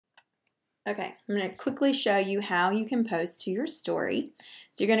Okay, I'm going to quickly show you how you can post to your story.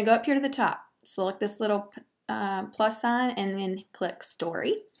 So you're going to go up here to the top, select this little plus sign, and then click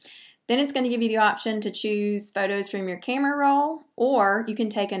Story. Then it's going to give you the option to choose photos from your camera roll, or you can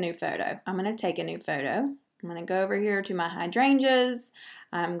take a new photo. I'm going to take a new photo. I'm going to go over here to my hydrangeas.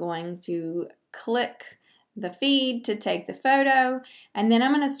 I'm going to click the feed to take the photo, and then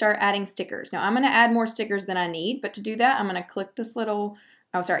I'm going to start adding stickers. Now I'm going to add more stickers than I need, but to do that I'm going to click this little,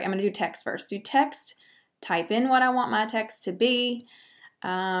 I'm going to do text first. Do text, type in what I want my text to be,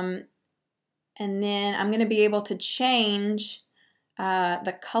 and then I'm going to be able to change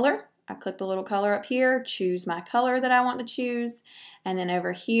the color. I click the little color up here, choose my color that I want to choose, and then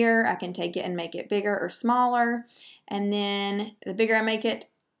over here I can take it and make it bigger or smaller, and then the bigger I make it,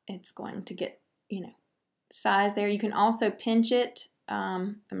 it's going to get, size there. You can also pinch it.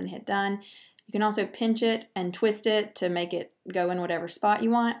 I'm going to hit done. You can also pinch it and twist it to make it go in whatever spot you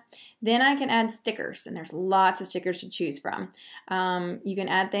want. Then I can add stickers, and there's lots of stickers to choose from. You can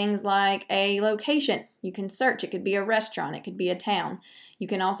add things like a location. You can search. It could be a restaurant. It could be a town. You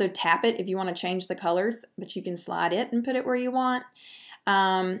can also tap it if you want to change the colors, but you can slide it and put it where you want.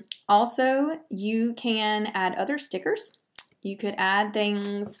 Also, you can add other stickers. You could add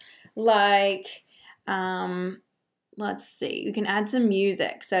things like let's see, you can add some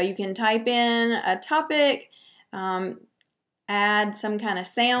music. So you can type in a topic, add some kind of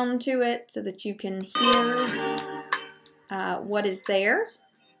sound to it so that you can hear what is there.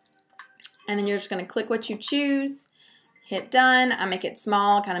 And then you're just going to click what you choose, hit done. I make it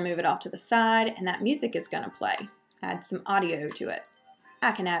small, kind of move it off to the side, and that music is going to play. Add some audio to it.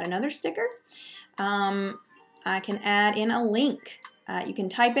 I can add another sticker. I can add in a link. You can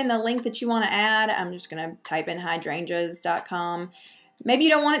type in the link that you want to add. I'm just going to type in hydrangeas.com. Maybe you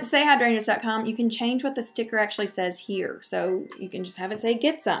don't want it to say hydrangeas.com. You can change what the sticker actually says here. So you can just have it say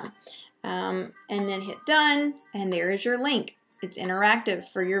get some. And then hit done, and there is your link. It's interactive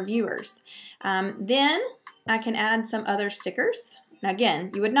for your viewers. Then I can add some other stickers. Now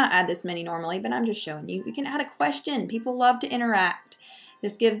again, you would not add this many normally, but I'm just showing you. You can add a question. People love to interact.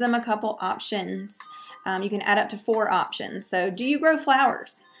 This gives them a couple options. You can add up to 4 options. So, do you grow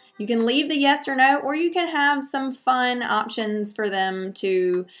flowers? You can leave the yes or no, or you can have some fun options for them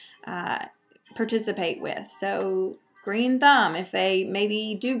to participate with. So, green thumb if they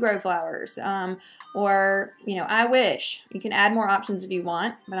maybe do grow flowers, or, I wish. You can add more options if you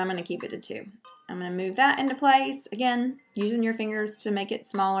want, but I'm going to keep it to 2. I'm going to move that into place. Again, using your fingers to make it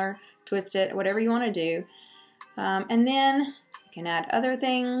smaller, twist it, whatever you want to do. And then you can add other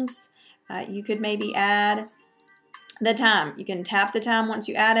things. You could maybe add the time. You can tap the time once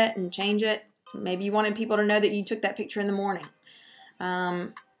you add it and change it. Maybe you wanted people to know that you took that picture in the morning.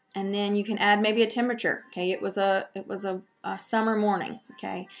 And then you can add maybe a temperature. Okay, it was a summer morning.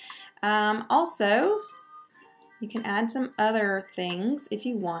 Okay. Also, you can add some other things if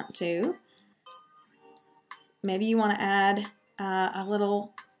you want to. Maybe you want to add a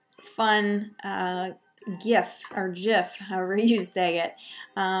little fun GIF or GIF, however you say it.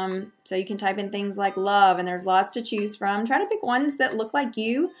 So you can type in things like love, and there's lots to choose from. Try to pick ones that look like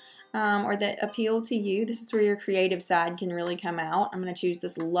you or that appeal to you. This is where your creative side can really come out. I'm going to choose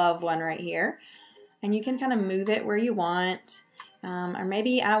this love one right here, and you can kind of move it where you want. Or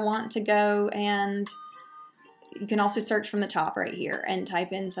maybe I want to go, and you can also search from the top right here and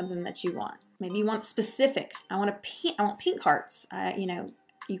type in something that you want. Maybe you want specific. I want pink hearts.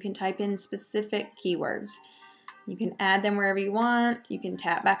 You can type in specific keywords. You can add them wherever you want. You can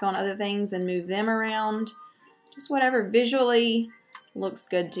tap back on other things and move them around. Just whatever visually looks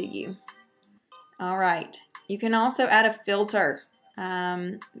good to you. All right. You can also add a filter.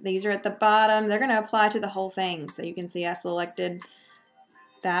 These are at the bottom. They're going to apply to the whole thing. So you can see I selected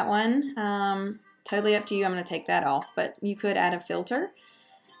that one. Totally up to you. I'm going to take that off, but you could add a filter.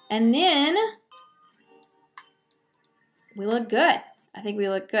 And then we look good. I think we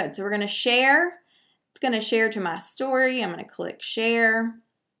look good. So we're going to share. It's going to share to my story. I'm going to click share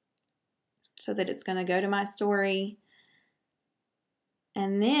so that it's going to go to my story.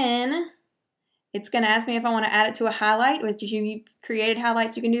 And then it's going to ask me if I want to add it to a highlight. If you created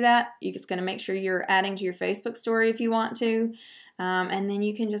highlights, you can do that. You're just going to make sure you're adding to your Facebook story if you want to. And then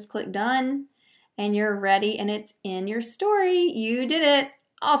you can just click done, and you're ready, and it's in your story. You did it.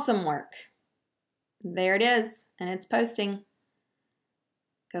 Awesome work. There it is, and it's posting.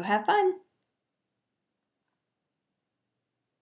 Go have fun.